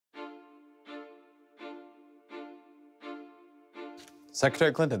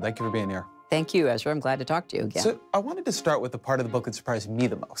Secretary Clinton, thank you for being here. Thank you, Ezra. I'm glad to talk to you again. So I wanted to start with the part of the book that surprised me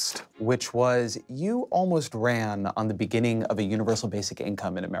the most, which was you almost ran on the beginning of a universal basic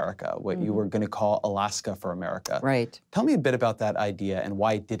income in America, what you were going to call Alaska for America. Right. Tell me a bit about that idea and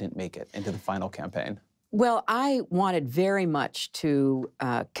why it didn't make it into the final campaign. Well, I wanted very much to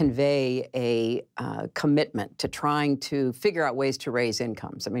convey a commitment to trying to figure out ways to raise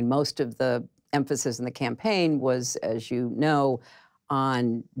incomes. I mean, most of the emphasis in the campaign was, as you know,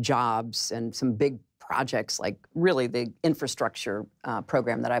 on jobs and some big projects like really the infrastructure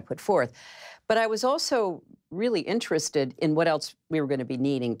program that I put forth. But I was also really interested in what else we were going to be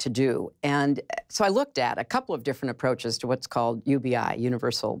needing to do. And so I looked at a couple of different approaches to what's called UBI,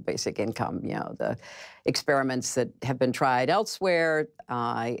 Universal Basic Income, you know, the experiments that have been tried elsewhere.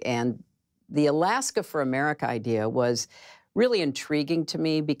 And the Alaska for America idea was really intriguing to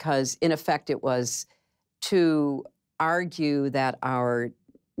me because, in effect, it was to argue that our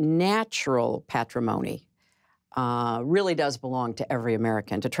natural patrimony really does belong to every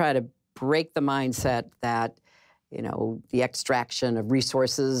American, to try to break the mindset that, you know, the extraction of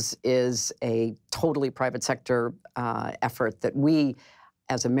resources is a totally private sector effort, that we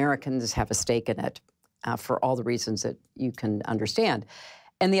as Americans have a stake in it for all the reasons that you can understand.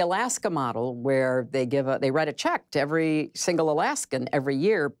 And the Alaska model, where they write a check to every single Alaskan every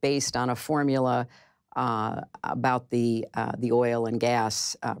year based on a formula about the oil and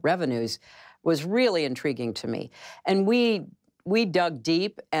gas revenues, was really intriguing to me. And we dug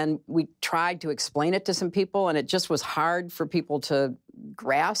deep and we tried to explain it to some people, and it just was hard for people to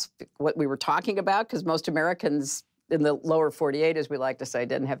grasp what we were talking about, because most Americans in the lower 48, as we like to say,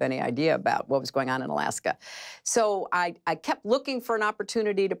 didn't have any idea about what was going on in Alaska. So I kept looking for an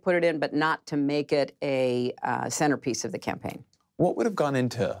opportunity to put it in, but not to make it a centerpiece of the campaign. What would have gone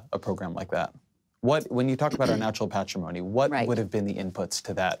into a program like that? When you talk about our natural patrimony, what would have been the inputs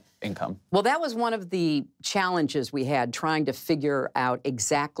to that income? Well, that was one of the challenges we had, trying to figure out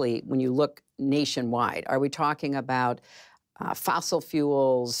exactly, when you look nationwide, are we talking about fossil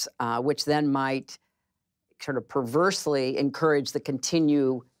fuels, which then might sort of perversely encourage the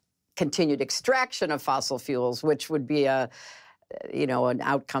continued extraction of fossil fuels, which would be an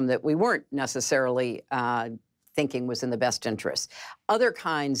outcome that we weren't necessarily thinking was in the best interest. Other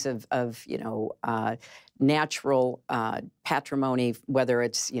kinds of natural patrimony, whether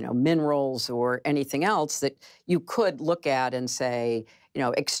it's, minerals or anything else that you could look at and say,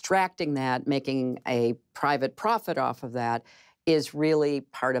 extracting that, making a private profit off of that, is really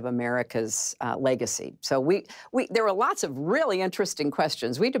part of America's legacy. So there were lots of really interesting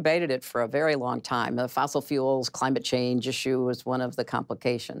questions. We debated it for a very long time. The fossil fuels, climate change issue was one of the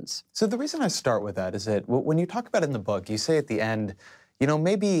complications. So the reason I start with that is that when you talk about it in the book, you say at the end,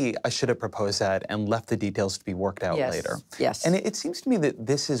 maybe I should have proposed that and left the details to be worked out later. Yes. And it seems to me that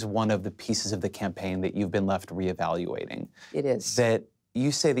this is one of the pieces of the campaign that you've been left reevaluating. It is. That you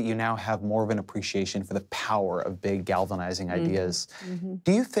say that you now have more of an appreciation for the power of big galvanizing ideas.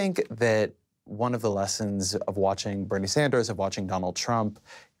 Do you think that one of the lessons of watching Bernie Sanders, of watching Donald Trump,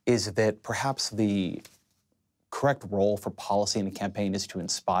 is that perhaps the correct role for policy in a campaign is to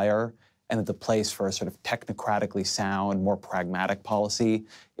inspire, and that the place for a sort of technocratically sound, more pragmatic policy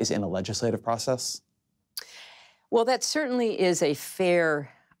is in a legislative process? Well, that certainly is a fair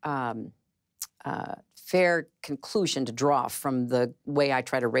conclusion to draw from the way I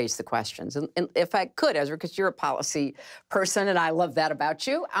try to raise the questions. And if I could, Ezra, because you're a policy person and I love that about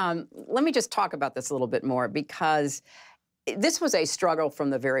you, let me just talk about this a little bit more, because this was a struggle from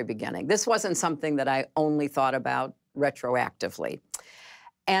the very beginning. This wasn't something that I only thought about retroactively.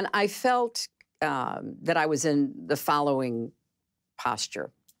 And I felt that I was in the following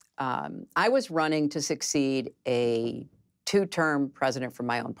posture. I was running to succeed a two-term president from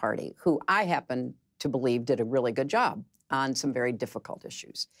my own party, who I happen to believe did a really good job on some very difficult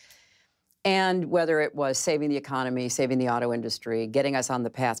issues. And whether it was saving the economy, saving the auto industry, getting us on the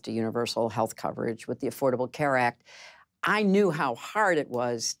path to universal health coverage with the Affordable Care Act, I knew how hard it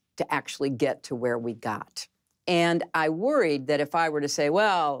was to actually get to where we got. And I worried that if I were to say,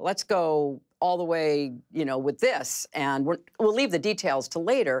 well, let's go all the way, with this, and we'll leave the details to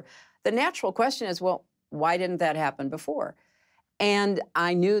later, the natural question is, well, why didn't that happen before? And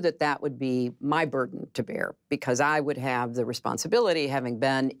I knew that that would be my burden to bear, because I would have the responsibility, having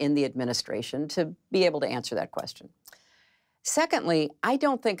been in the administration, to be able to answer that question. Secondly, I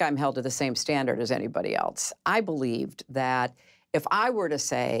don't think I'm held to the same standard as anybody else. I believed that if I were to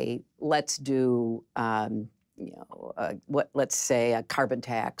say, let's do, let's say a carbon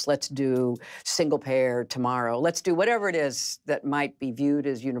tax, let's do single payer tomorrow, let's do whatever it is that might be viewed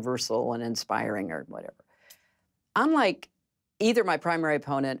as universal and inspiring or whatever. Unlike either my primary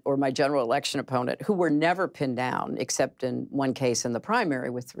opponent or my general election opponent, who were never pinned down, except in one case in the primary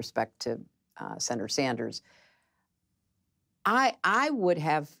with respect to Senator Sanders, I would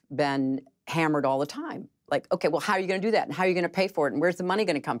have been hammered all the time. Like, okay, well, how are you going to do that? And how are you going to pay for it? And where's the money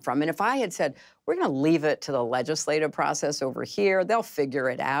going to come from? And if I had said, we're going to leave it to the legislative process over here, they'll figure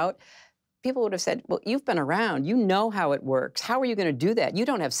it out, people would have said, well, you've been around. You know how it works. How are you going to do that? You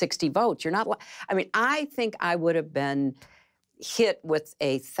don't have 60 votes. You're not. I mean, I think I would have been hit with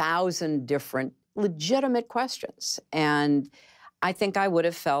 1,000 different legitimate questions. And I think I would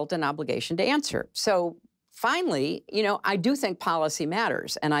have felt an obligation to answer. So finally, you know, I do think policy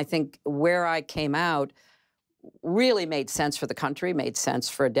matters. And I think where I came out really made sense for the country, made sense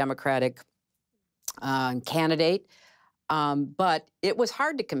for a Democratic candidate. But it was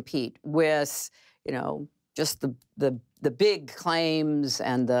hard to compete with, you know, just the big claims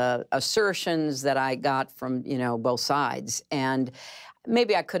and the assertions that I got from, you know, both sides. And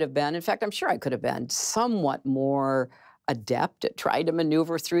maybe I could have been, in fact, I'm sure I could have been somewhat more adept at trying to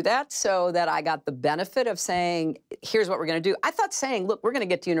maneuver through that so that I got the benefit of saying, here's what we're going to do. I thought saying, look, we're going to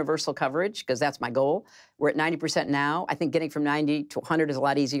get to universal coverage because that's my goal. We're at 90% now. I think getting from 90 to 100 is a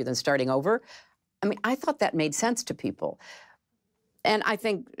lot easier than starting over. I mean, I thought that made sense to people. And I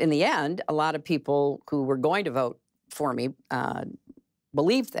think in the end, a lot of people who were going to vote for me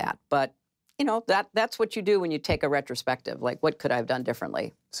believed that. But, you know, that's what you do when you take a retrospective. Like, what could I have done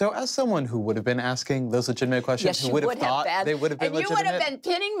differently? So as someone who would have been asking those legitimate questions, yes, who would have thought they would have been legitimate. And you would have been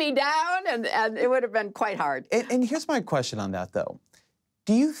pinning me down, and it would have been quite hard. And here's my question on that, though.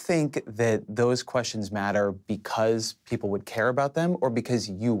 Do you think that those questions matter because people would care about them or because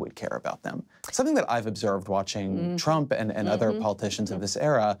you would care about them? Something that I've observed watching Trump and other politicians of this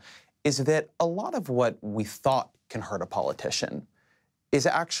era is that a lot of what we thought can hurt a politician is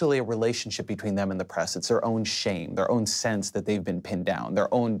actually a relationship between them and the press. It's their own shame, their own sense that they've been pinned down,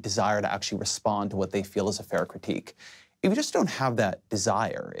 their own desire to actually respond to what they feel is a fair critique. If you just don't have that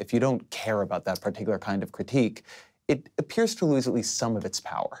desire, if you don't care about that particular kind of critique, it appears to lose at least some of its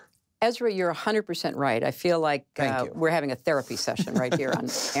power. Ezra, you're 100% right. I feel like we're having a therapy session right here on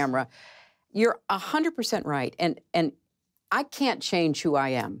camera. You're 100% right. And I can't change who I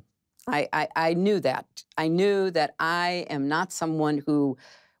am. I knew that. I knew that I am not someone who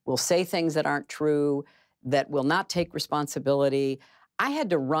will say things that aren't true, that will not take responsibility. I had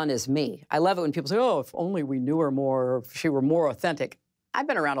to run as me. I love it when people say, oh, if only we knew her more, or if she were more authentic. I've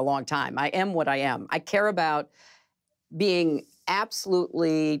been around a long time. I am what I am. I care about being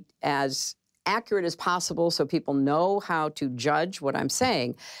absolutely as accurate as possible so people know how to judge what I'm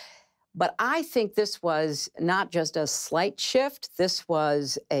saying. But I think this was not just a slight shift, this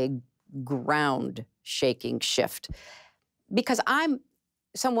was a ground-shaking shift. Because I'm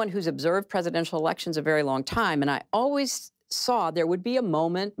someone who's observed presidential elections a very long time, and I always saw there would be a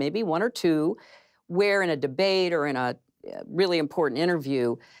moment, maybe one or two, where in a debate or in a really important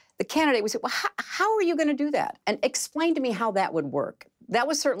interview, the candidate would say, well, how are you going to do that? And explain to me how that would work. That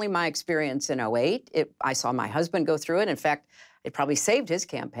was certainly my experience in 2008. I saw my husband go through it. In fact, it probably saved his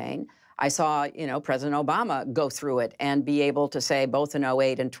campaign. I saw, you know, President Obama go through it and be able to say both in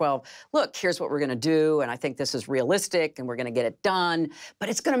 2008 and 2012, look, here's what we're going to do, and I think this is realistic, and we're going to get it done, but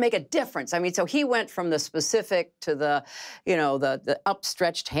it's going to make a difference. I mean, so he went from the specific to the, you know, the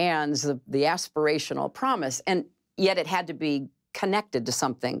upstretched hands, the aspirational promise, and yet it had to be connected to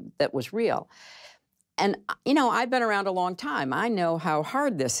something that was real. And, you know, I've been around a long time. I know how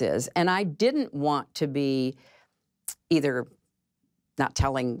hard this is, and I didn't want to be either not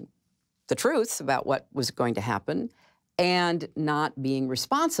telling the truth about what was going to happen and not being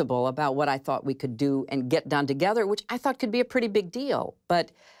responsible about what I thought we could do and get done together, which I thought could be a pretty big deal.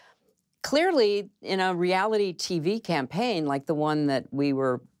 But clearly, in a reality TV campaign like the one that we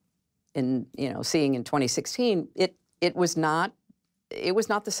were seeing in 2016, it was not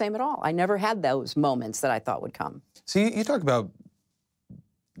the same at all. I never had those moments that I thought would come. So you talk about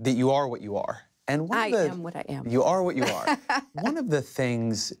that you are what you are. And I am what I am. You are what you are. One of the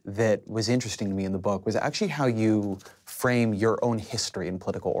things that was interesting to me in the book was actually how you frame your own history in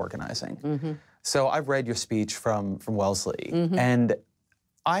political organizing. So I've read your speech from Wellesley, and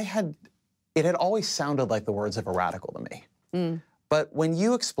it had always sounded like the words of a radical to me. But when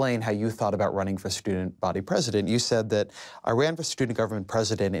you explain how you thought about running for student body president, you said that I ran for student government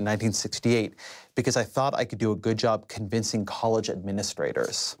president in 1968 because I thought I could do a good job convincing college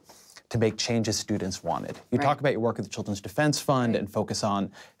administrators to make changes students wanted. You talk about your work at the Children's Defense Fund and focus on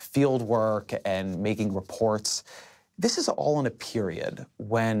field work and making reports. This is all in a period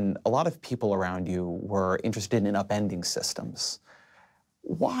when a lot of people around you were interested in upending systems.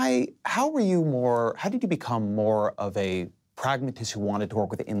 How did you become more of a pragmatists who wanted to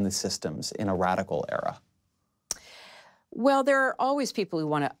work within the systems in a radical era? Well, there are always people who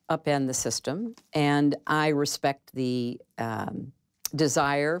want to upend the system, and I respect the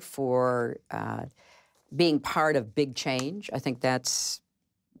desire for being part of big change. I think that's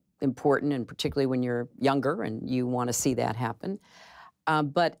important, and particularly when you're younger and you want to see that happen.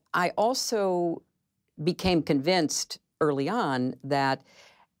 But I also became convinced early on that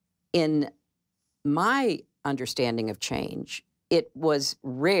in my understanding of change, it was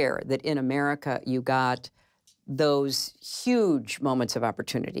rare that in America you got those huge moments of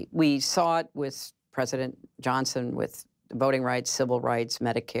opportunity. We saw it with President Johnson with voting rights, civil rights,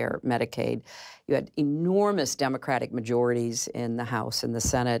 Medicare, Medicaid. You had enormous Democratic majorities in the House and the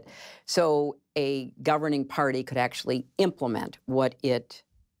Senate. So a governing party could actually implement what it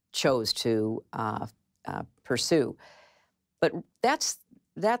chose to pursue. But that's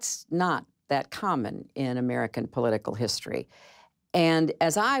not that common in American political history. And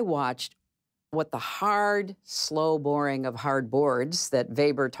as I watched what the hard, slow boring of hard boards that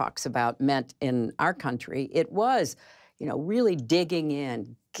Weber talks about meant in our country, it was, you know, really digging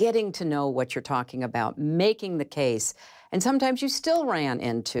in, getting to know what you're talking about, making the case. And sometimes you still ran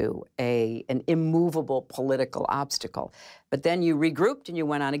into an immovable political obstacle. But then you regrouped and you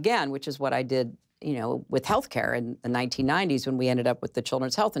went on again, which is what I did, you know, with healthcare in the 1990s when we ended up with the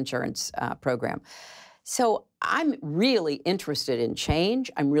Children's Health Insurance Program. So I'm really interested in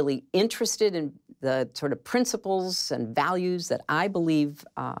change. I'm really interested in the sort of principles and values that I believe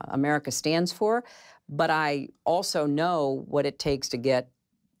America stands for. But I also know what it takes to get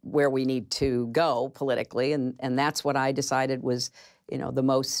where we need to go politically. And that's what I decided was, you know, the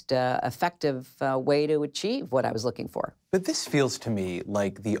most effective way to achieve what I was looking for. But this feels to me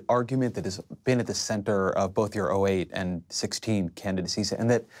like the argument that has been at the center of both your '08 and '16 candidacies, and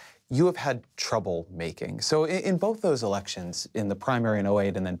that you have had trouble making. So in both those elections, in the primary in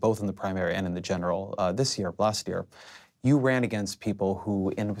 '08 and then both in the primary and in the general last year, you ran against people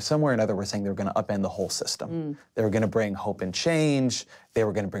who in some way or another were saying they were going to upend the whole system. They were going to bring hope and change. They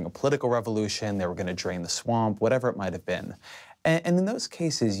were going to bring a political revolution. They were going to drain the swamp, whatever it might have been. And in those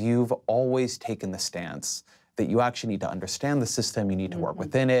cases, you've always taken the stance that you actually need to understand the system, you need to work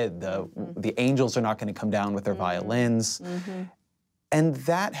within it, the angels are not going to come down with their violins. And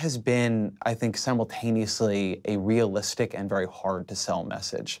that has been, I think, simultaneously a realistic and very hard to sell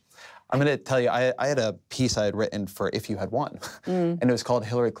message. I'm going to tell you, I had a piece I had written for If You Had Won, and it was called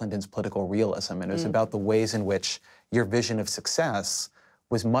Hillary Clinton's Political Realism, and it was about the ways in which your vision of success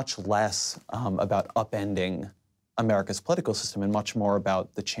was much less about upending America's political system and much more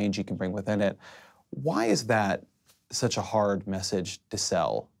about the change you can bring within it. Why is that such a hard message to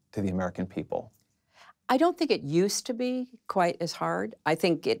sell to the American people? I don't think it used to be quite as hard. I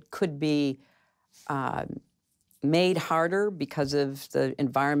think it could be made harder because of the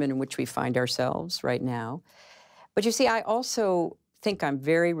environment in which we find ourselves right now. But you see, I also think I'm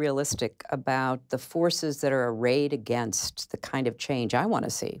very realistic about the forces that are arrayed against the kind of change I want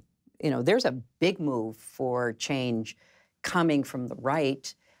to see. You know, there's a big move for change coming from the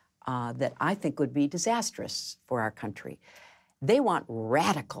right that I think would be disastrous for our country. They want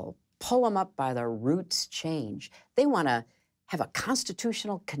radical, pull them up by the roots change. They want to have a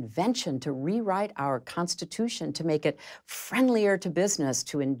constitutional convention to rewrite our Constitution to make it friendlier to business,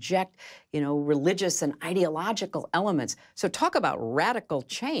 to inject, you know, religious and ideological elements. So talk about radical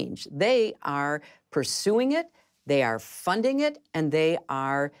change. They are pursuing it, they are funding it, and they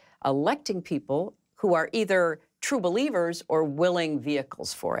are electing people who are either true believers or willing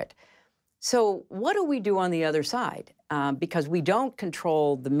vehicles for it. So what do we do on the other side? Because we don't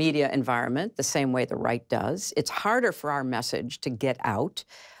control the media environment the same way the right does. It's harder for our message to get out.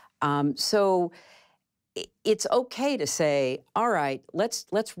 So it's okay to say, all right, let's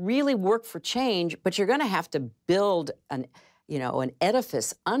really work for change, but you're going to have to build an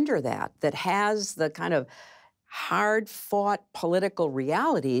edifice under that has the kind of hard-fought political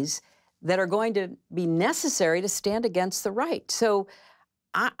realities that are going to be necessary to stand against the right. So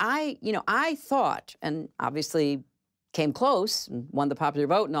I thought, and obviously came close and won the popular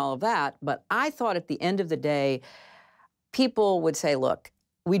vote and all of that, but I thought at the end of the day, people would say, look,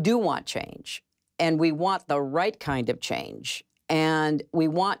 we do want change, and we want the right kind of change, and we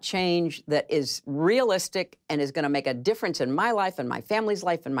want change that is realistic and is going to make a difference in my life and my family's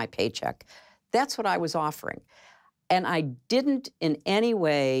life and my paycheck. That's what I was offering. And I didn't in any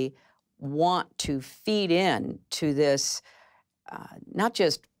way want to feed in to this not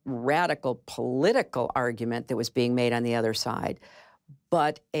just radical political argument that was being made on the other side,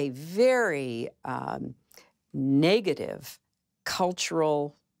 but a very negative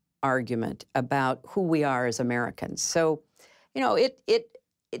cultural argument about who we are as Americans. So You know,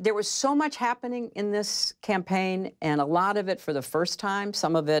 there was so much happening in this campaign, and a lot of it for the first time,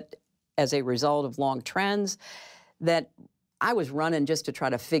 some of it as a result of long trends, that I was running just to try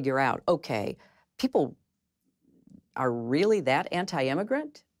to figure out, okay, people are really that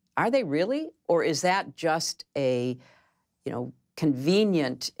anti-immigrant? Are they really? Or is that just a,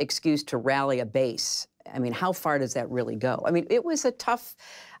 convenient excuse to rally a base? I mean, how far does that really go? I mean, it was a tough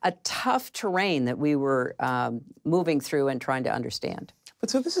terrain that we were moving through and trying to understand. But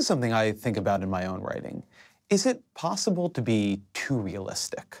so this is something I think about in my own writing. Is it possible to be too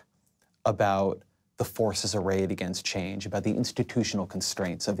realistic about the forces arrayed against change, about the institutional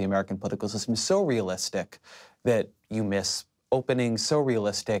constraints of the American political system, so realistic that you miss openings, so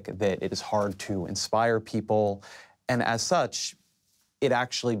realistic that it is hard to inspire people, and as such, it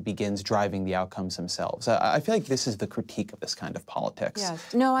actually begins driving the outcomes themselves? I feel like this is the critique of this kind of politics.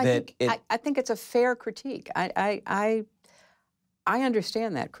 Yes. No, I think it's a fair critique. I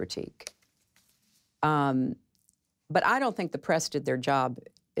understand that critique. But I don't think the press did their job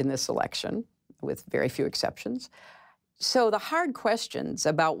in this election, with very few exceptions. So the hard questions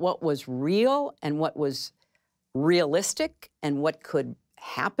about what was real and what was realistic and what could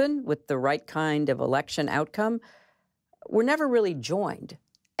happen with the right kind of election outcome were never really joined.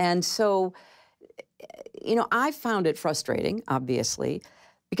 And so, I found it frustrating, obviously,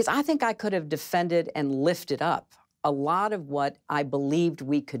 because I think I could have defended and lifted up a lot of what I believed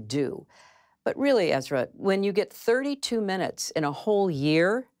we could do. But really, Ezra, when you get 32 minutes in a whole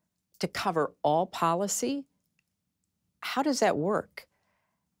year to cover all policy, how does that work?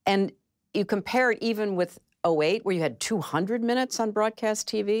 And you compare it even with 2008, where you had 200 minutes on broadcast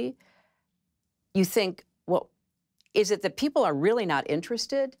TV, you think, well, is it that people are really not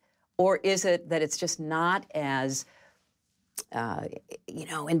interested? Or is it that it's just not as,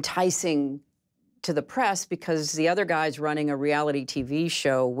 enticing to the press because the other guy's running a reality TV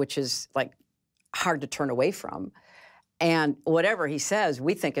show, which is like hard to turn away from. And whatever he says,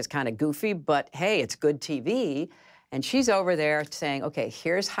 we think is kind of goofy, but hey, it's good TV. And she's over there saying, okay,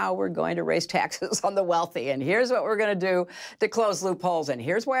 here's how we're going to raise taxes on the wealthy, and here's what we're going to do to close loopholes, and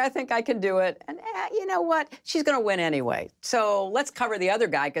here's why I think I can do it. And you know what? She's going to win anyway. So let's cover the other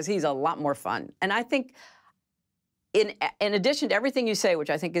guy because he's a lot more fun. And I think in addition to everything you say, which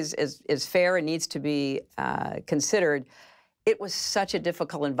I think is fair and needs to be considered, it was such a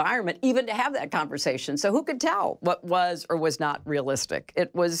difficult environment even to have that conversation. So who could tell what was or was not realistic?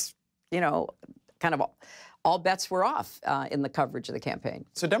 It was, kind of all bets were off in the coverage of the campaign.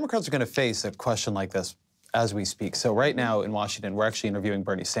 So Democrats are going to face a question like this as we speak. So right now in Washington, we're actually interviewing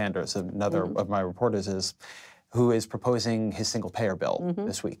Bernie Sanders, another of my reporters who is proposing his single-payer bill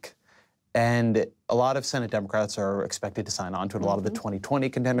this week. And a lot of Senate Democrats are expected to sign on to it. A lot of the 2020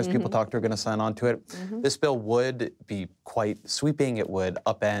 contenders people talk to are going to sign on to it. This bill would be quite sweeping. It would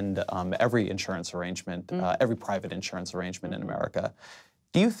upend every insurance arrangement, every private insurance arrangement in America.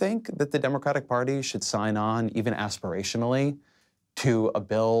 Do you think that the Democratic Party should sign on, even aspirationally, to a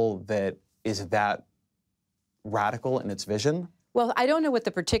bill that is that radical in its vision? Well, I don't know what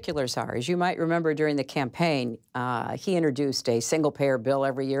the particulars are. As you might remember during the campaign, he introduced a single-payer bill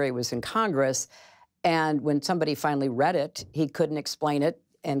every year he was in Congress. And when somebody finally read it, he couldn't explain it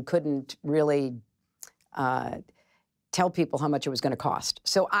and couldn't really tell people how much it was going to cost.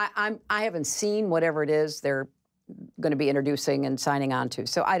 So I haven't seen whatever it is they're going to be introducing and signing on to.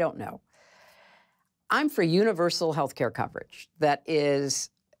 So I don't know. I'm for universal health care coverage that is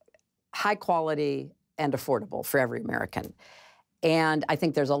high quality and affordable for every American. And I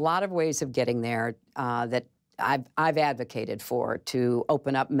think there's a lot of ways of getting there that I've advocated for, to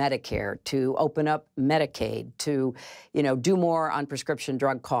open up Medicare, to open up Medicaid, to do more on prescription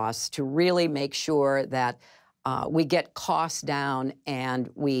drug costs, to really make sure that we get costs down and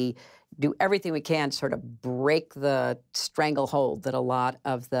we do everything we can to sort of break the stranglehold that a lot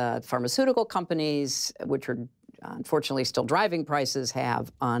of the pharmaceutical companies, which are unfortunately still driving prices,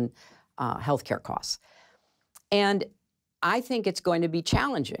 have on healthcare costs. And I think it's going to be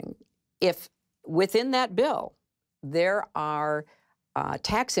challenging if within that bill there are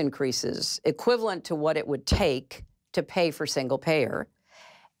tax increases equivalent to what it would take to pay for single payer.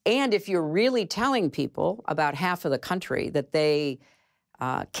 And if you're really telling people, about half of the country, that they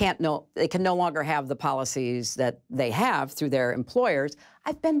can no longer have the policies that they have through their employers.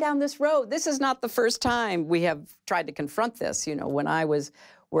 I've been down this road. This is not the first time we have tried to confront this. When I was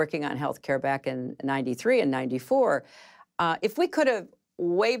working on healthcare back in '93 and '94, if we could have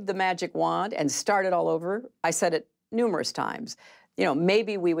waved the magic wand and started all over, I said it numerous times,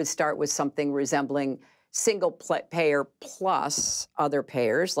 maybe we would start with something resembling single payer plus other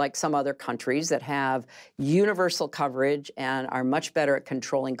payers, like some other countries that have universal coverage and are much better at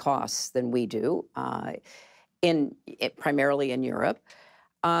controlling costs than we do, primarily in Europe.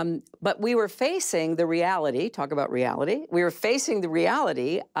 But we were facing the reality, talk about reality, we were facing the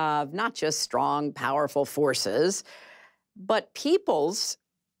reality of not just strong, powerful forces, but people's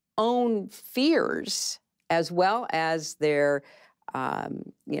own fears as well as their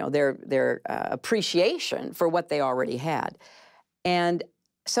appreciation for what they already had. And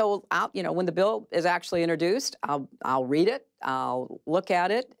so, when the bill is actually introduced, I'll read it, I'll look at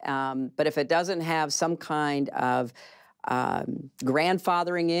it, but if it doesn't have some kind of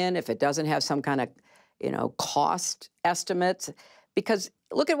grandfathering in, if it doesn't have some kind of, cost estimates, because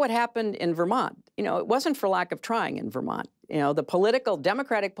look at what happened in Vermont. It wasn't for lack of trying in Vermont. The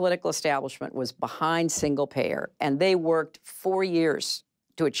Democratic political establishment was behind single payer, and they worked 4 years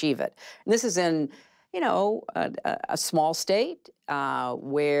to achieve it. And this is in, a small state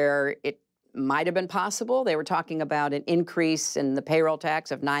where it might have been possible. They were talking about an increase in the payroll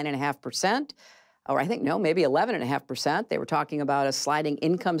tax of 9.5%, or I think, no, maybe 11.5%. They were talking about a sliding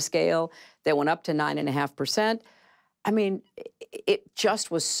income scale that went up to 9.5%. I mean, it just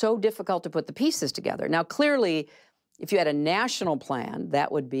was so difficult to put the pieces together. Now, clearly, if you had a national plan,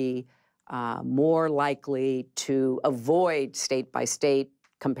 that would be more likely to avoid state-by-state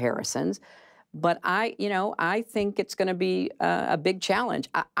comparisons. But I think it's going to be a big challenge.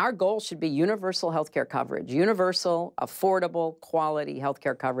 Our goal should be universal health care coverage, universal, affordable, quality health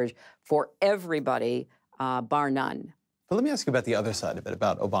care coverage for everybody, bar none. But let me ask you about the other side of it,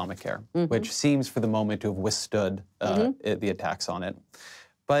 about Obamacare, which seems for the moment to have withstood the attacks on it.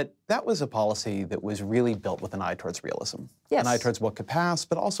 But that was a policy that was really built with an eye towards realism. Yes. An eye towards what could pass,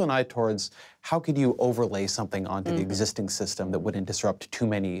 but also an eye towards how could you overlay something onto the existing system that wouldn't disrupt too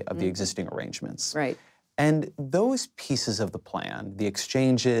many of the existing arrangements. Right. And those pieces of the plan, the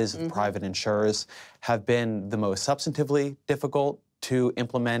exchanges, the private insurers, have been the most substantively difficult to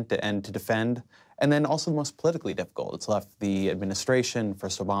implement and to defend, and then also the most politically difficult. It's left the administration,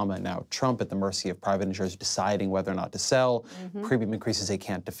 first Obama, now Trump, at the mercy of private insurers deciding whether or not to sell, premium increases they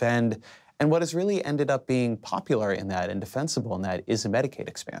can't defend. And what has really ended up being popular in that and defensible in that is a Medicaid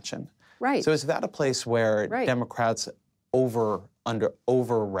expansion. Right. So is that a place where Democrats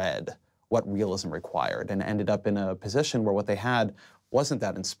overread what realism required and ended up in a position where what they had wasn't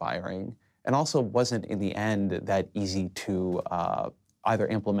that inspiring and also wasn't, in the end, that easy to either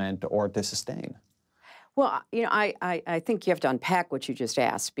implement or to sustain? Well, I think you have to unpack what you just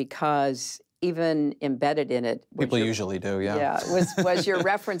asked, because even embedded in it... People usually do, yeah. Yeah, was your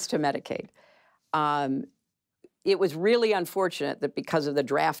reference to Medicaid. It was really unfortunate that because of the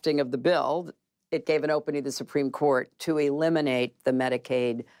drafting of the bill, it gave an opening to the Supreme Court to eliminate the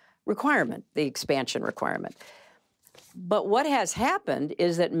Medicaid requirement, the expansion requirement. But what has happened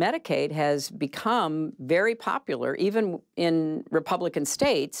is that Medicaid has become very popular, even in Republican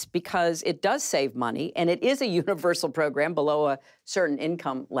states, because it does save money, and it is a universal program below a certain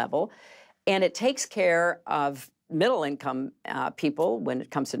income level, and it takes care of middle-income people when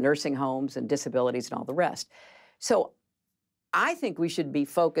it comes to nursing homes and disabilities and all the rest. So I think we should be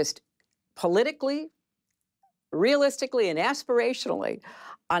focused politically, realistically, and aspirationally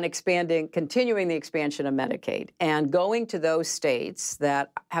on continuing the expansion of Medicaid and going to those states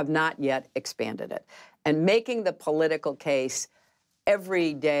that have not yet expanded it and making the political case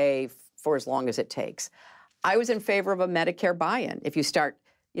every day for as long as it takes. I was in favor of a Medicare buy-in. If you start,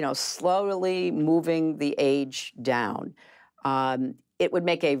 slowly moving the age down, it would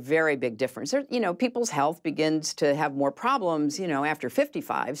make a very big difference. People's health begins to have more problems, after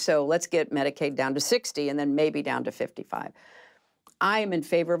 55. So let's get Medicaid down to 60 and then maybe down to 55. I am in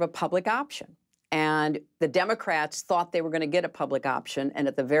favor of a public option. And the Democrats thought they were going to get a public option, and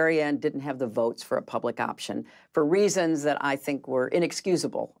at the very end didn't have the votes for a public option for reasons that I think were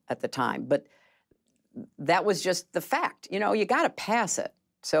inexcusable at the time. But that was just the fact. You got to pass it.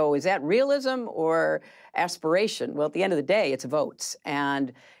 So is that realism or aspiration? Well, at the end of the day, it's votes.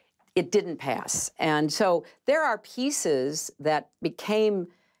 And it didn't pass. And so there are pieces that became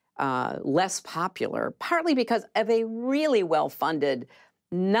less popular, partly because of a really well-funded,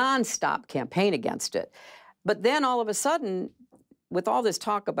 nonstop campaign against it. But then all of a sudden, with all this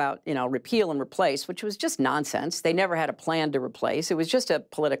talk about, repeal and replace, which was just nonsense, they never had a plan to replace. It was just a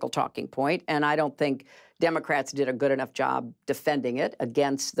political talking point, and I don't think Democrats did a good enough job defending it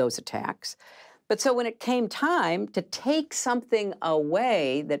against those attacks. But so when it came time to take something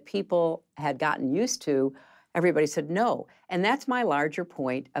away that people had gotten used to, everybody said no. And that's my larger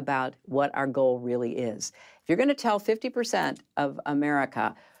point about what our goal really is. If you're going to tell 50% of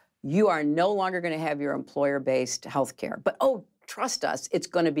America, You are no longer going to have your employer-based health care. But, oh, trust us, it's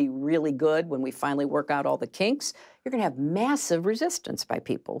going to be really good when we finally work out all the kinks. You're going to have massive resistance by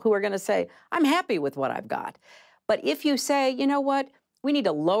people who are going to say, I'm happy with what I've got. But if you say, you know what, we need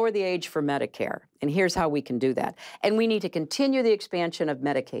to lower the age for Medicare, and here's how we can do that, and we need to continue the expansion of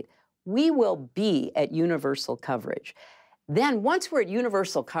Medicaid, we will be at universal coverage. Then once we're at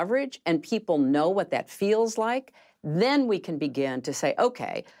universal coverage and people know what that feels like, then we can begin to say,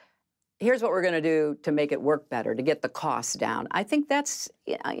 okay, here's what we're going to do to make it work better, to get the costs down. I think that's,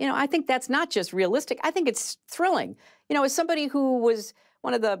 I think that's not just realistic. I think it's thrilling. You know, as somebody who was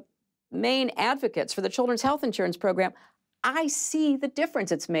one of the main advocates for the Children's Health Insurance Program, I see the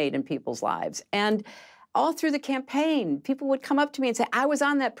difference it's made in people's lives. And all through the campaign, people would come up to me and say, I was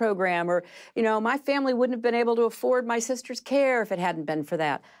on that program, or, you know, my family wouldn't have been able to afford my sister's care if it hadn't been for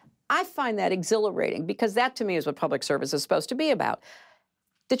that. I find that exhilarating because that, to me, is what public service is supposed to be about.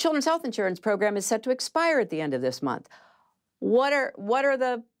 The Children's Health Insurance Program is set to expire at the end of this month. What are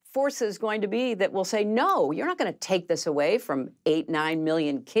the forces going to be that will say, no, you're not going to take this away from 8-9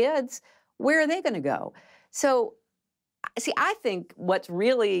 million kids? Where are they going to go? So, see, I think what's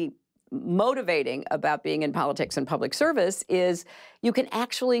really motivating about being in politics and public service is you can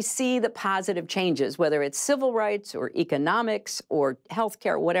actually see the positive changes, whether it's civil rights or economics or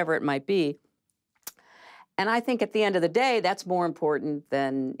healthcare, whatever it might be. And I think at the end of the day, that's more important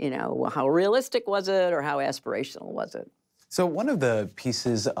than, you know, how realistic was it or how aspirational was it? So one of the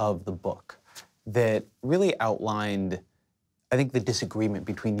pieces of the book that really outlined, I think, the disagreement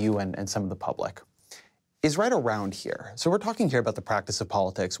between you and some of the public is right around here. So we're talking here about the practice of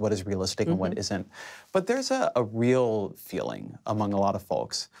politics, what is realistic and what isn't. But there's a real feeling among a lot of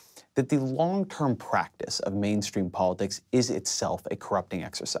folks that the long-term practice of mainstream politics is itself a corrupting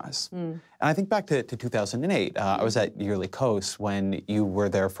exercise. And I think back to 2008, I was at Yearly Coast when you were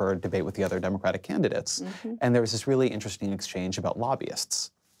there for a debate with the other Democratic candidates, and there was this really interesting exchange about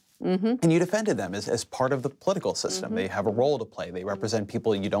lobbyists. And you defended them as part of the political system. They have a role to play. They represent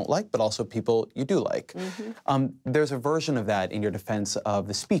people you don't like, but also people you do like. There's a version of that in your defense of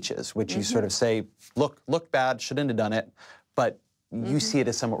the speeches, which you sort of say, look bad, shouldn't have done it, but you see it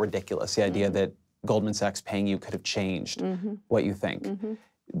as somewhat ridiculous, the idea that Goldman Sachs paying you could have changed what you think.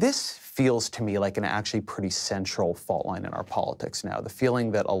 This feels to me like an actually pretty central fault line in our politics now, the feeling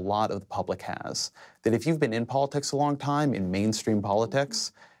that a lot of the public has, that if you've been in politics a long time, in mainstream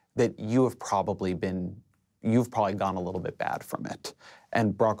politics, that you've probably gone a little bit bad from it.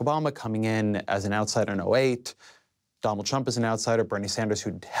 And Barack Obama coming in as an outsider in '08, Donald Trump is an outsider, Bernie Sanders,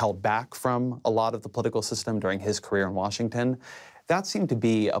 who held back from a lot of the political system during his career in Washington, that seemed to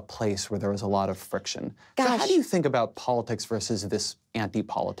be a place where there was a lot of friction. So how do you think about politics versus this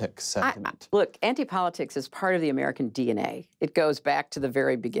anti-politics sentiment? Look, anti-politics is part of the American DNA. It goes back to the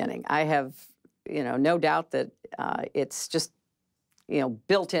very beginning. I have, no doubt that it's just,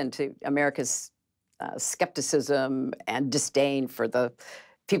 built into America's skepticism and disdain for the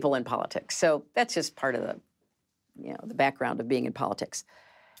people in politics. So that's just part of the background of being in politics.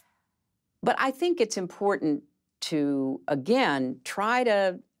 But I think it's important to, again, try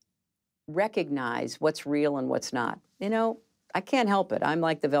to recognize what's real and what's not. I can't help it. I'm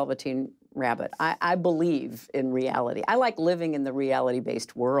like the Velveteen Rabbit. I believe in reality. I like living in the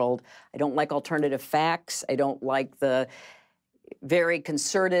reality-based world. I don't like alternative facts. I don't like the very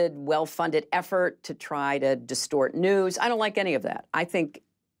concerted, well-funded effort to try to distort news. I don't like any of that. I think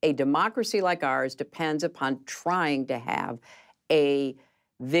a democracy like ours depends upon trying to have a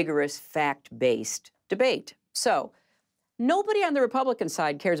vigorous, fact-based debate. So nobody on the Republican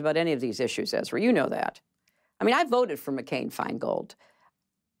side cares about any of these issues, Ezra. You know that. I mean, I voted for McCain-Feingold.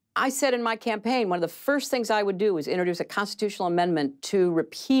 I said in my campaign, one of the first things I would do was introduce a constitutional amendment to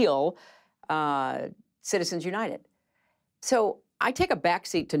repeal Citizens United. So I take a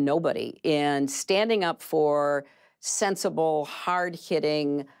backseat to nobody in standing up for sensible,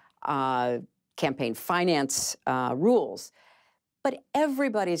 hard-hitting campaign finance rules. But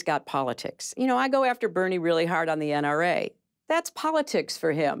everybody's got politics. I go after Bernie really hard on the NRA. That's politics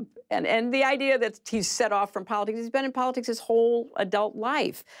for him. And the idea that he's set off from politics, he's been in politics his whole adult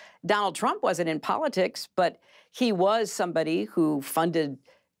life. Donald Trump wasn't in politics, but he was somebody who funded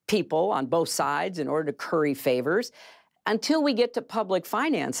people on both sides in order to curry favors. Until we get to public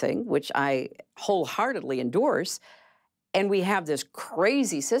financing, which I wholeheartedly endorse, and we have this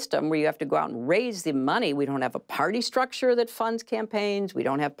crazy system where you have to go out and raise the money. We don't have a party structure that funds campaigns. We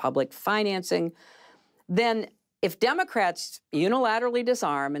don't have public financing. Then if Democrats unilaterally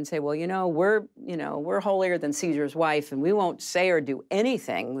disarm and say, well, we're holier than Caesar's wife and we won't say or do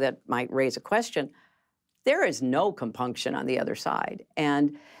anything that might raise a question, there is no compunction on the other side.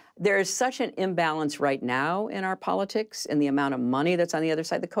 And there is such an imbalance right now in our politics and the amount of money that's on the other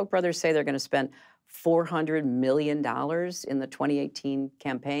side. The Koch brothers say they're going to spend $400 million in the 2018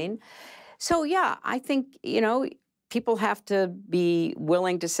 campaign. So yeah, I think, people have to be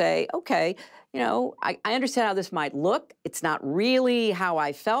willing to say, okay, I understand how this might look. It's not really how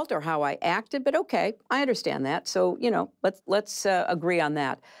I felt or how I acted, but okay, I understand that. So, let's agree on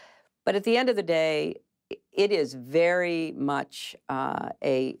that. But at the end of the day, it is very much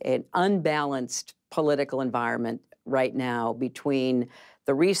an unbalanced political environment right now between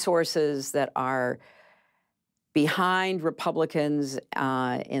the resources that are behind Republicans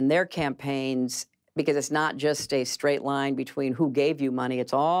in their campaigns, because it's not just a straight line between who gave you money,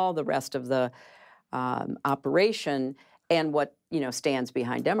 it's all the rest of the operation and what, stands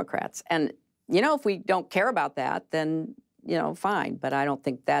behind Democrats. And, if we don't care about that, then, fine. But I don't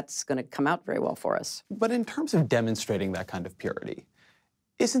think that's going to come out very well for us. But in terms of demonstrating that kind of purity,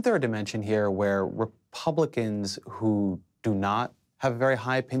 isn't there a dimension here where Republicans who do not have a very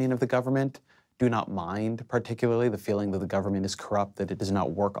high opinion of the government do not mind particularly the feeling that the government is corrupt, that it does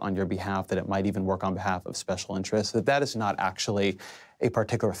not work on your behalf, that it might even work on behalf of special interests, that is not actually a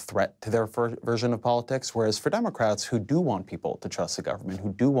particular threat to their version of politics? Whereas for Democrats who do want people to trust the government,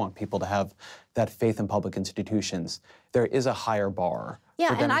 who do want people to have that faith in public institutions, there is a higher bar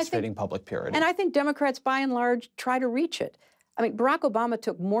for demonstrating public purity. And I think Democrats, by and large, try to reach it. I mean, Barack Obama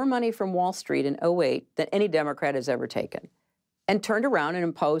took more money from Wall Street in 2008 than any Democrat has ever taken, and turned around and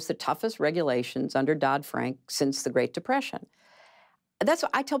imposed the toughest regulations under Dodd-Frank since the Great Depression. That's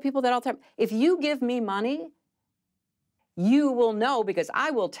what I tell people that all the time. If you give me money, you will know, because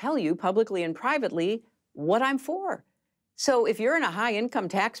I will tell you publicly and privately what I'm for. So if you're in a high income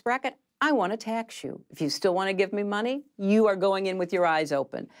tax bracket, I want to tax you. If you still want to give me money, you are going in with your eyes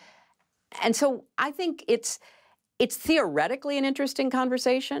open. And so I think it's theoretically an interesting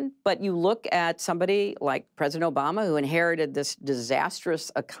conversation, but you look at somebody like President Obama, who inherited this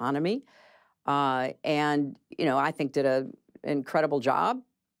disastrous economy, and I think did an incredible job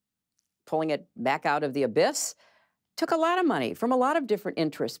pulling it back out of the abyss. Took a lot of money from a lot of different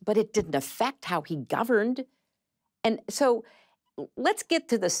interests, but it didn't affect how he governed. And so let's get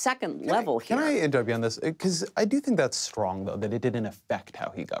to the second level here. Can I interrupt you on this? Because I do think that's strong, though, that it didn't affect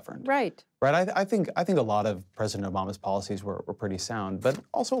how he governed. Right. Right. I think a lot of President Obama's policies were pretty sound, but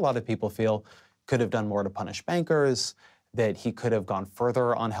also a lot of people feel could have done more to punish bankers, that he could have gone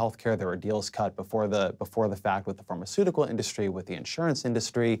further on healthcare. There were deals cut before the fact with the pharmaceutical industry, with the insurance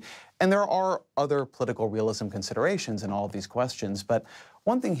industry, and there are other political realism considerations in all of these questions. But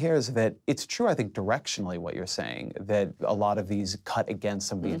one thing here is that it's true, I think, directionally what you're saying, that a lot of these cut against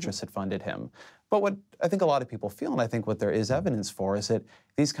some of the interests that funded him. But what I think a lot of people feel, and I think what there is evidence for, is that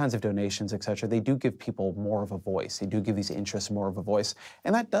these kinds of donations, et cetera, they do give people more of a voice. They do give these interests more of a voice.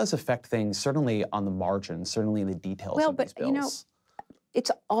 And that does affect things, certainly on the margins, certainly in the details of these bills.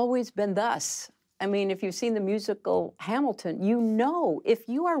 It's always been thus. I mean, if you've seen the musical Hamilton, if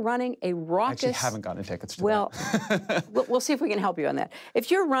you are running a raucous... I actually haven't gotten tickets to that. We'll see if we can help you on that. If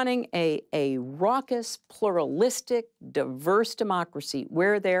you're running a raucous, pluralistic, diverse democracy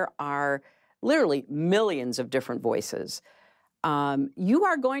where there are literally millions of different voices, you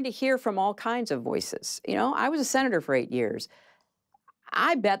are going to hear from all kinds of voices. I was a senator for 8 years.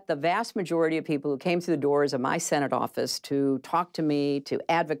 I bet the vast majority of people who came through the doors of my Senate office to talk to me, to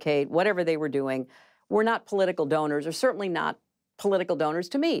advocate, whatever they were doing, were not political donors, or certainly not political donors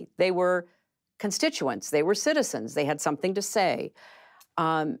to me. They were constituents. They were citizens. They had something to say.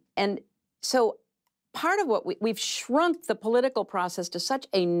 And so part of what we've shrunk the political process to such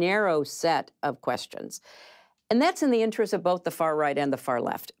a narrow set of questions. And that's in the interest of both the far right and the far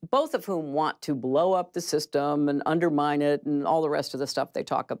left, both of whom want to blow up the system and undermine it and all the rest of the stuff they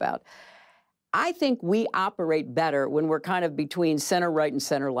talk about. I think we operate better when we're kind of between center right and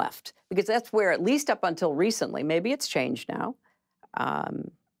center left, because that's where, at least up until recently, maybe it's changed now,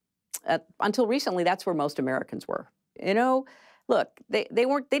 until recently, that's where most Americans were. Look, they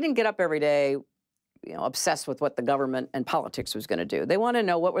didn't get up every day obsessed with what the government and politics was going to do. They want to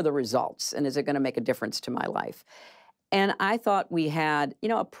know, what were the results, and is it going to make a difference to my life? And I thought we had,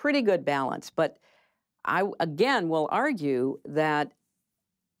 a pretty good balance. But I, again, will argue that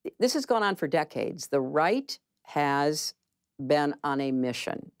this has gone on for decades. The right has been on a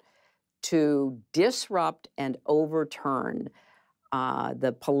mission to disrupt and overturn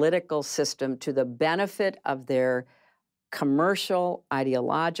the political system to the benefit of their commercial,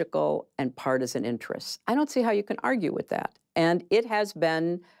 ideological, and partisan interests. I don't see how you can argue with that. And it has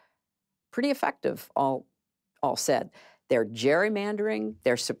been pretty effective, all said. Their gerrymandering,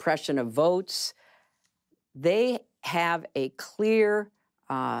 their suppression of votes, they have a clear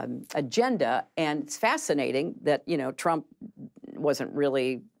agenda. And it's fascinating that, you know, Trump wasn't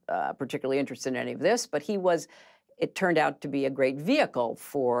really particularly interested in any of this, but it turned out to be a great vehicle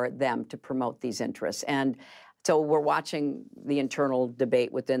for them to promote these interests. And so we're watching the internal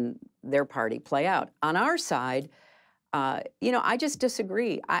debate within their party play out. On our side, you know, I just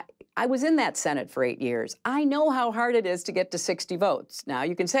disagree. I was in that Senate for 8 years. I know how hard it is to get to 60 votes. Now,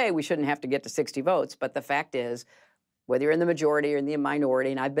 you can say we shouldn't have to get to 60 votes, but the fact is, whether you're in the majority or in the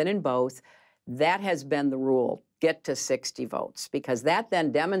minority, and I've been in both, that has been the rule. Get to 60 votes, because that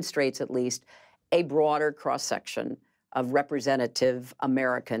then demonstrates at least a broader cross-section of representative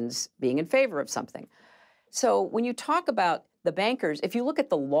Americans being in favor of something. So when you talk about the bankers, if you look at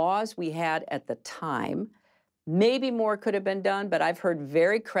the laws we had at the time, maybe more could have been done, but I've heard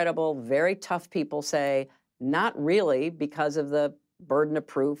very credible, very tough people say, not really, because of the burden of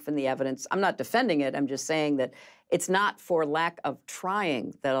proof and the evidence. I'm not defending it. I'm just saying that it's not for lack of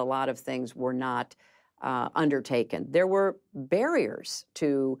trying that a lot of things were not undertaken. There were barriers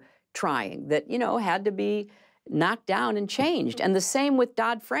to trying that, you know, had to be knocked down and changed. And the same with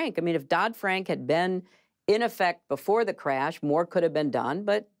Dodd-Frank. I mean, if Dodd-Frank had been in effect before the crash, more could have been done,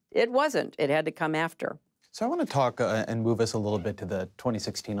 but it wasn't. It had to come after. So I want to talk and move us a little bit to the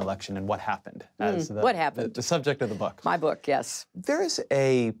 2016 election and what happened as what happened? The subject of the book. My book, yes. There is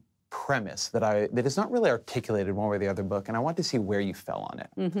a premise that is not really articulated one way or the other book, and I want to see where you fell on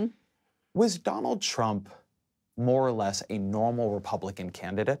it. Was Donald Trump more or less a normal Republican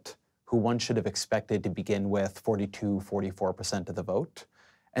candidate who one should have expected to begin with 42–44% of the vote?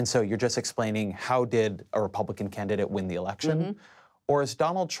 And so you're just explaining how did a Republican candidate win the election? Or is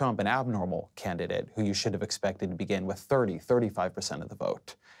Donald Trump an abnormal candidate who you should have expected to begin with 30–35% of the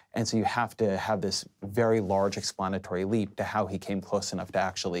vote? And so you have to have this very large explanatory leap to how he came close enough to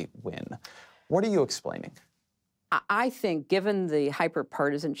actually win. What are you explaining? I think, given the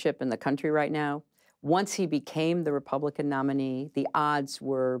hyper-partisanship in the country right now, once he became the Republican nominee, the odds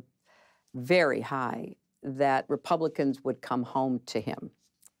were very high that Republicans would come home to him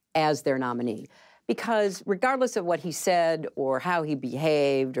as their nominee. Because regardless of what he said or how he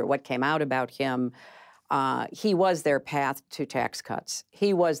behaved or what came out about him, he was their path to tax cuts.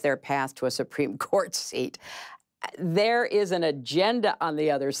 He was their path to a Supreme Court seat. There is an agenda on the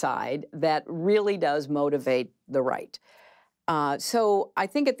other side that really does motivate the right. So I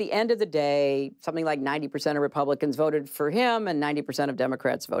think at the end of the day, something like 90% of Republicans voted for him and 90% of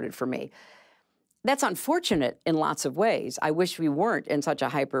Democrats voted for me. That's unfortunate in lots of ways. I wish we weren't in such a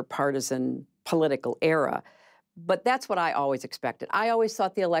hyper-partisan political era. But that's what I always expected. I always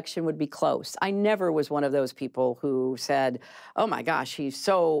thought the election would be close. I never was one of those people who said, oh my gosh, he's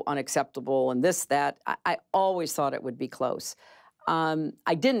so unacceptable and this, that. I always thought it would be close.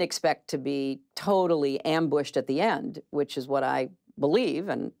 I didn't expect to be totally ambushed at the end, which is what I believe,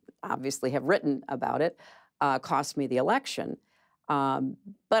 and obviously have written about it, cost me the election.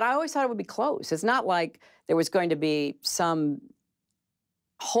 But I always thought it would be close. It's not like there was going to be some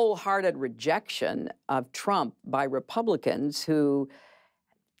wholehearted rejection of Trump by Republicans who,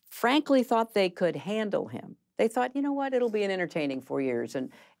 frankly, thought they could handle him. They thought, you know what, it'll be an entertaining 4 years,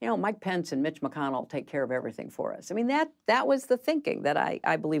 and you know, Mike Pence and Mitch McConnell will take care of everything for us. I mean, that was the thinking that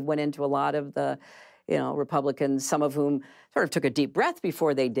I believe went into a lot of the, you know, Republicans, some of whom sort of took a deep breath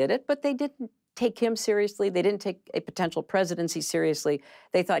before they did it, but they didn't take him seriously. They didn't take a potential presidency seriously.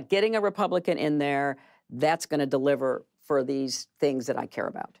 They thought getting a Republican in there, that's going to deliver for these things that I care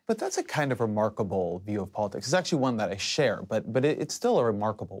about. But that's a kind of remarkable view of politics. It's actually one that I share, but it's still a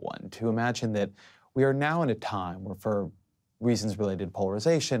remarkable one to imagine that we are now in a time where, for reasons related to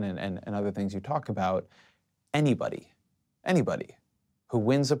polarization and other things you talk about, anybody who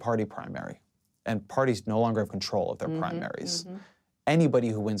wins a party primary, and parties no longer have control of their primaries, anybody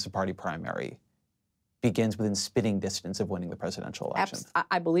who wins the party primary begins within spitting distance of winning the presidential election.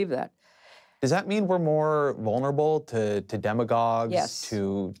 I believe that. Does that mean we're more vulnerable to demagogues, yes,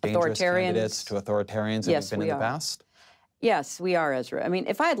 to dangerous candidates, to authoritarians than we've been in the past? Yes, we are, Ezra. I mean,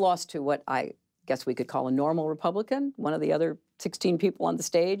 if I had lost to what I guess we could call a normal Republican, one of the other 16 people on the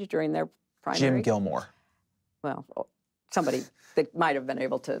stage during their primary. Jim Gilmore. Well, somebody that might have been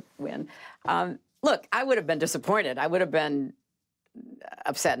able to win. Look, I would have been disappointed. I would have been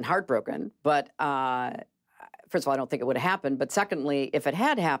upset and heartbroken. But first of all, I don't think it would have happened. But secondly, if it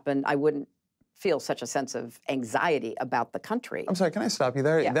had happened, I wouldn't feel such a sense of anxiety about the country. I'm sorry, can I stop you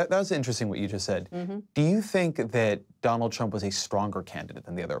there? Yeah. That was interesting what you just said. Do you think that Donald Trump was a stronger candidate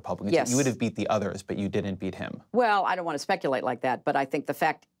than the other Republicans? Yes. You would have beat the others, but you didn't beat him. Well, I don't want to speculate like that, but I think the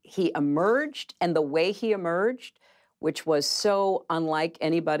fact he emerged and the way he emerged, which was so unlike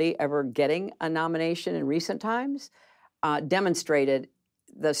anybody ever getting a nomination in recent times, demonstrated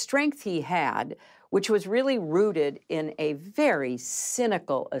the strength he had, which was really rooted in a very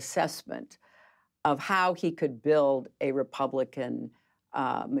cynical assessment of how he could build a Republican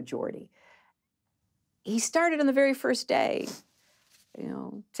majority. He started on the very first day,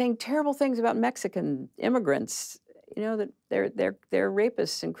 saying terrible things about Mexican immigrants, that they're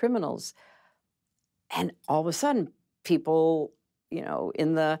rapists and criminals. And all of a sudden, people,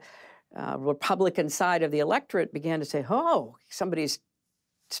 in the Republican side of the electorate began to say, oh, somebody's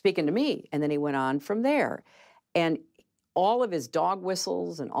speaking to me. And then he went on from there. And all of his dog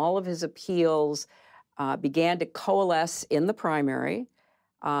whistles and all of his appeals began to coalesce in the primary.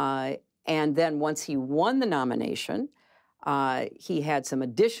 And then once he won the nomination, he had some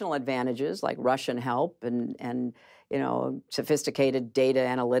additional advantages like Russian help and sophisticated data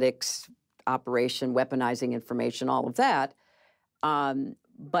analytics operation, weaponizing information, all of that.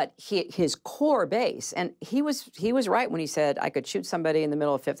 But his core base, and he was right when he said, I could shoot somebody in the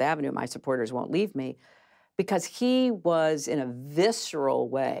middle of Fifth Avenue, my supporters won't leave me, because he was in a visceral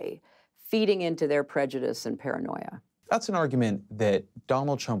way feeding into their prejudice and paranoia. That's an argument that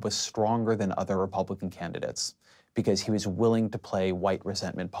Donald Trump was stronger than other Republican candidates because he was willing to play white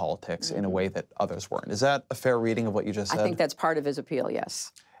resentment politics in a way that others weren't. Is that a fair reading of what you just said? I think that's part of his appeal,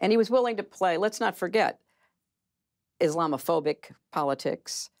 yes. And he was willing to play, let's not forget, Islamophobic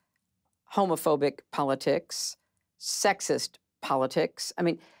politics, homophobic politics, sexist politics. I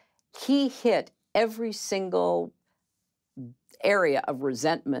mean, he hit every single area of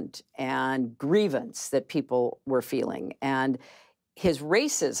resentment and grievance that people were feeling. And his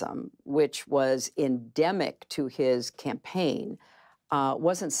racism, which was endemic to his campaign,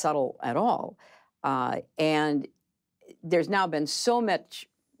 wasn't subtle at all. And there's now been so much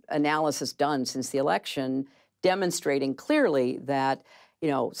analysis done since the election demonstrating clearly that,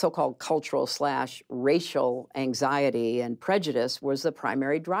 so-called cultural / racial anxiety and prejudice was the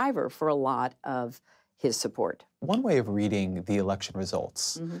primary driver for a lot of his support. One way of reading the election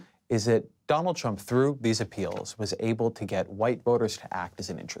results is that Donald Trump, through these appeals, was able to get white voters to act as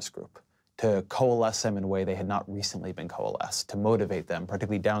an interest group, to coalesce them in a way they had not recently been coalesced, to motivate them,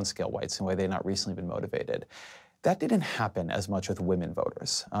 particularly downscale whites, in a way they had not recently been motivated. That didn't happen as much with women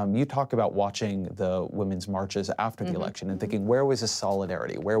voters. You talk about watching the women's marches after the election and thinking, where was this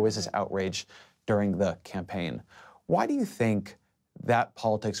solidarity? Where was this outrage during the campaign? Why do you think that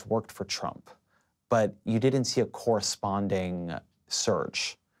politics worked for Trump, but you didn't see a corresponding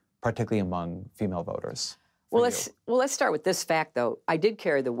surge, particularly among female voters? Well, let's start with this fact, though. I did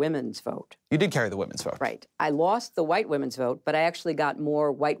carry the women's vote. You did carry the women's vote. Right. I lost the white women's vote, but I actually got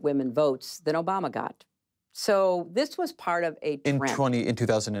more white women votes than Obama got. So this was part of a trend. In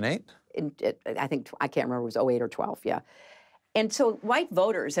 2008? I can't remember, it was 08 or 12, yeah. And so white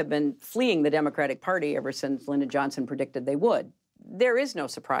voters have been fleeing the Democratic Party ever since Lyndon Johnson predicted they would. There is no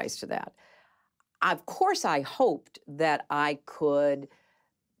surprise to that. Of course, I hoped that I could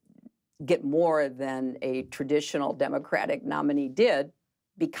get more than a traditional Democratic nominee did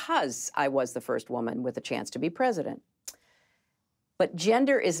because I was the first woman with a chance to be president. But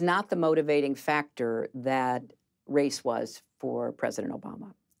gender is not the motivating factor that race was for President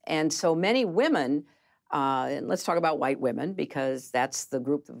Obama. And so many women, and let's talk about white women because that's the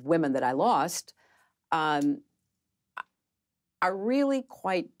group of women that I lost, are really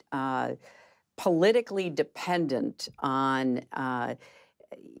quite politically dependent on,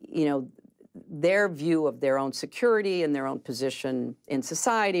 their view of their own security and their own position in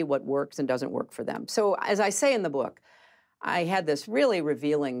society, what works and doesn't work for them. So as I say in the book, I had this really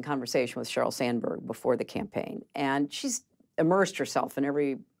revealing conversation with Sheryl Sandberg before the campaign, and she's immersed herself in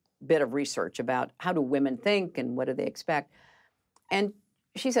every bit of research about how do women think and what do they expect. And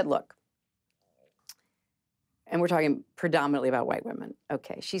she said, look, and we're talking predominantly about white women.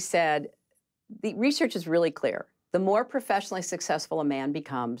 Okay, she said, the research is really clear. The more professionally successful a man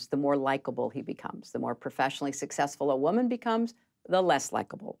becomes, the more likable he becomes. The more professionally successful a woman becomes, the less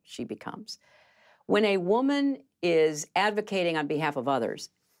likable she becomes. When a woman is advocating on behalf of others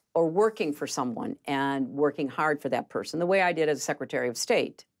or working for someone and working hard for that person, the way I did as Secretary of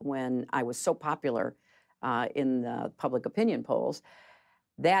State when I was so popular in the public opinion polls,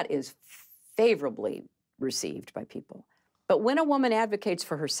 that is favorably received by people. But when a woman advocates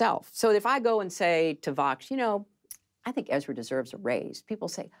for herself, so if I go and say to Vox, I think Ezra deserves a raise, people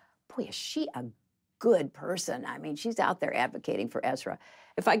say, boy, is she a good person. I mean, she's out there advocating for Ezra.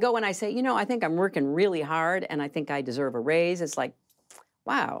 If I go and I say, I think I'm working really hard and I think I deserve a raise, it's like,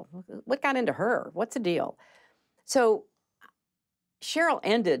 wow, what got into her? What's the deal? So Sheryl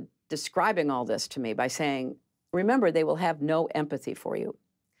ended describing all this to me by saying, remember, they will have no empathy for you.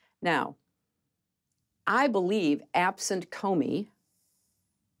 Now, I believe absent Comey,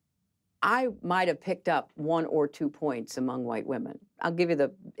 I might have picked up 1 or 2 points among white women. I'll give you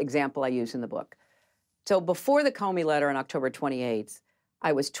the example I use in the book. So before the Comey letter on October 28th,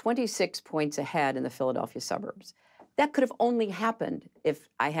 I was 26 points ahead in the Philadelphia suburbs. That could have only happened if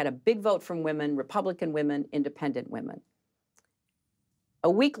I had a big vote from women, Republican women, independent women. A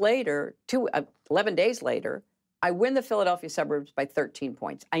week later, 11 days later, I win the Philadelphia suburbs by 13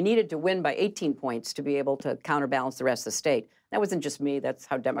 points. I needed to win by 18 points to be able to counterbalance the rest of the state. That wasn't just me. That's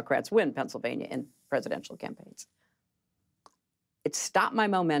how Democrats win Pennsylvania in presidential campaigns. It stopped my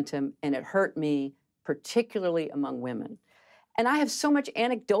momentum, and it hurt me, particularly among women. And I have so much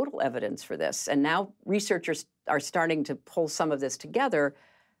anecdotal evidence for this. And now researchers are starting to pull some of this together.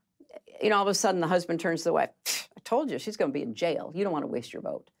 You know, all of a sudden the husband turns to the wife, I told you, she's going to be in jail. You don't want to waste your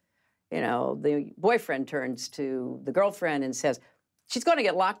vote. You know, the boyfriend turns to the girlfriend and says, she's going to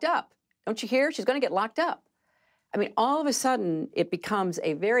get locked up. Don't you hear? She's going to get locked up. I mean, all of a sudden it becomes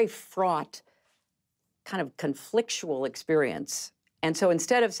a very fraught, kind of conflictual experience. And so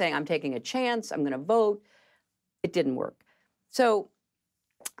instead of saying, I'm taking a chance, I'm going to vote, it didn't work. So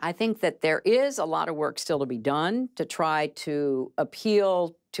I think that there is a lot of work still to be done to try to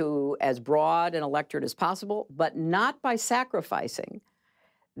appeal to as broad an electorate as possible, but not by sacrificing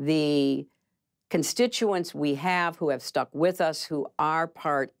the constituents we have who have stuck with us, who are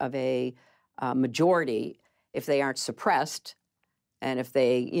part of a majority, if they aren't suppressed and if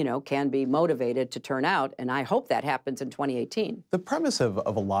they, you know, can be motivated to turn out. And I hope that happens in 2018. The premise of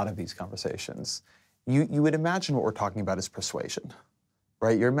a lot of these conversations, you would imagine what we're talking about is persuasion,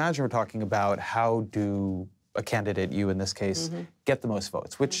 right? You imagine we're talking about how do a candidate, you in this case, get the most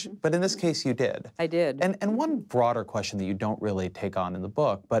votes, which, but in this case you did. I did. And one broader question that you don't really take on in the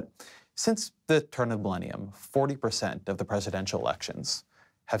book, but since the turn of the millennium, 40% of the presidential elections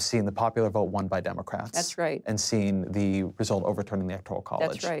have seen the popular vote won by Democrats. That's right. And seen the result overturning the Electoral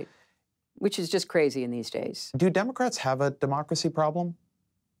College. That's right. Which is just crazy in these days. Do Democrats have a democracy problem?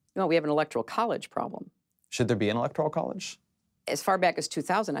 No, we have an Electoral College problem. Should there be an Electoral College? As far back as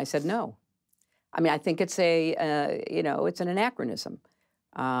 2000, I said no. I mean, I think it's a, you know, it's an anachronism.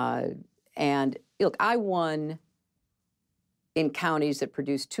 And look, I won in counties that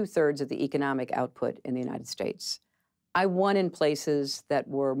produce 2/3 of the economic output in the United States. I won in places that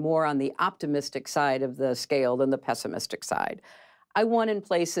were more on the optimistic side of the scale than the pessimistic side. I won in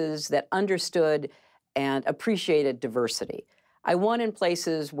places that understood and appreciated diversity. I won in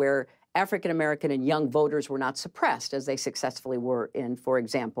places where African American and young voters were not suppressed, as they successfully were in, for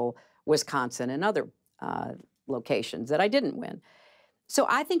example, Wisconsin and other locations that I didn't win. So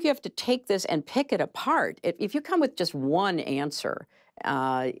I think you have to take this and pick it apart. If you come with just one answer,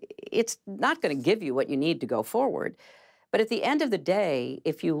 it's not going to give you what you need to go forward. But at the end of the day,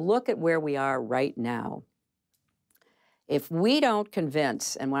 if you look at where we are right now, if we don't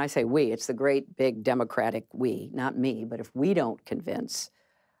convince, and when I say we, it's the great big Democratic we, not me, but if we don't convince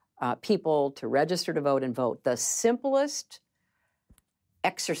people to register to vote and vote, the simplest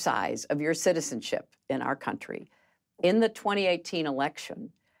exercise of your citizenship in our country in the 2018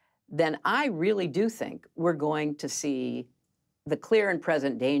 election, then I really do think we're going to see the clear and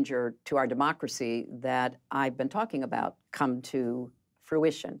present danger to our democracy that I've been talking about come to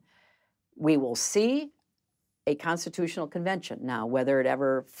fruition. We will see a constitutional convention. Now, whether it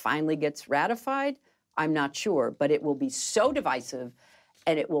ever finally gets ratified, I'm not sure, but it will be so divisive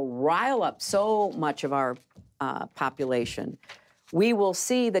and it will rile up so much of our population. We will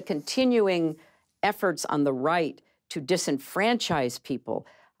see the continuing efforts on the right to disenfranchise people,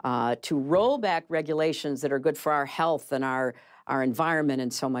 to roll back regulations that are good for our health and our environment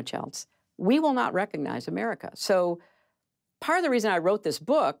and so much else. We will not recognize America. So part of the reason I wrote this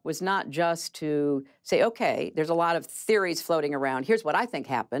book was not just to say, okay, there's a lot of theories floating around. Here's what I think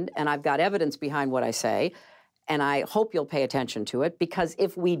happened, and I've got evidence behind what I say, and I hope you'll pay attention to it, because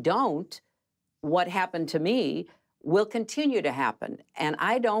if we don't, what happened to me will continue to happen. And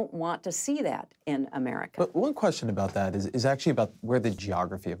I don't want to see that in America. But one question about that is actually about where the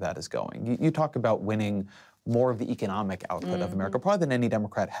geography of that is going. You talk about winning more of the economic output of America, probably than any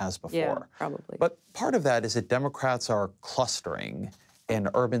Democrat has before. Yeah, probably. But part of that is that Democrats are clustering in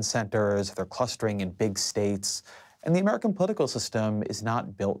urban centers, they're clustering in big states, and the American political system is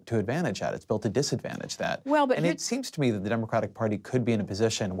not built to advantage that. It's built to disadvantage that. Well, but and it seems to me that the Democratic Party could be in a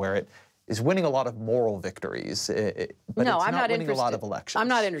position where it is winning a lot of moral victories, but no, it's I'm not winning interested. a lot of elections. I'm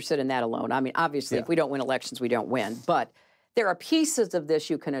not interested in that alone. I mean, obviously, if we don't win elections, we don't win. But there are pieces of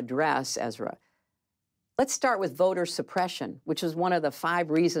this you can address, Ezra. Let's start with voter suppression, which is one of the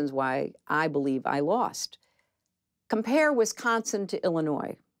 5 reasons why I believe I lost. Compare Wisconsin to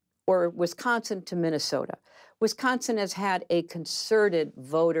Illinois. or Wisconsin to Minnesota. Wisconsin has had a concerted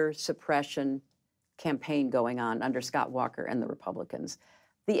voter suppression campaign going on under Scott Walker and the Republicans.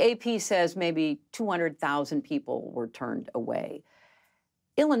 The AP says maybe 200,000 people were turned away.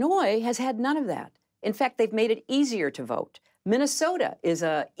 Illinois has had none of that. In fact, they've made it easier to vote. Minnesota is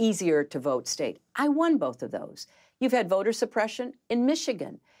a easier to vote state. I won both of those. You've had voter suppression in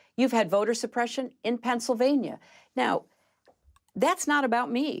Michigan. You've had voter suppression in Pennsylvania. Now, that's not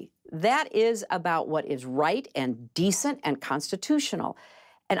about me. That is about what is right and decent and constitutional.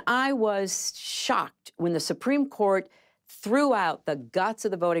 And I was shocked when the Supreme Court threw out the guts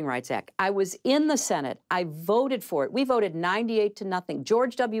of the Voting Rights Act. I was in the Senate. I voted for it. We voted 98-0.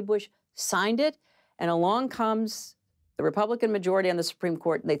 George W. Bush signed it, and along comes the Republican majority on the Supreme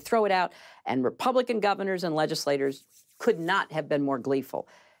Court, and they throw it out, and Republican governors and legislators could not have been more gleeful.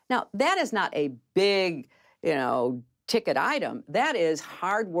 Now, that is not a big, ticket item. That is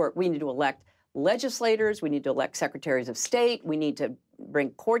hard work. We need to elect legislators. We need to elect secretaries of state. We need to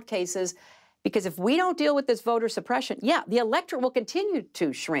bring court cases. Because if we don't deal with this voter suppression, the electorate will continue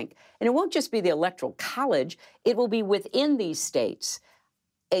to shrink. And it won't just be the Electoral College. It will be within these states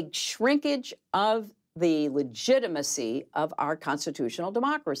a shrinkage of the legitimacy of our constitutional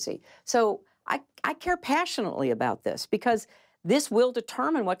democracy. So I care passionately about this because this will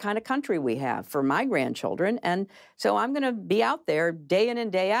determine what kind of country we have for my grandchildren. And so I'm going to be out there day in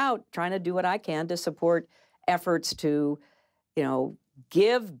and day out trying to do what I can to support efforts to,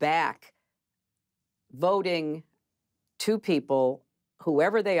 give back voting to people,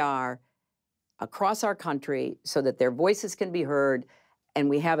 whoever they are, across our country so that their voices can be heard and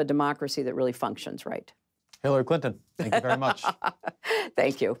we have a democracy that really functions right. Hillary Clinton, thank you very much.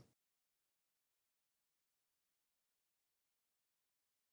 Thank you.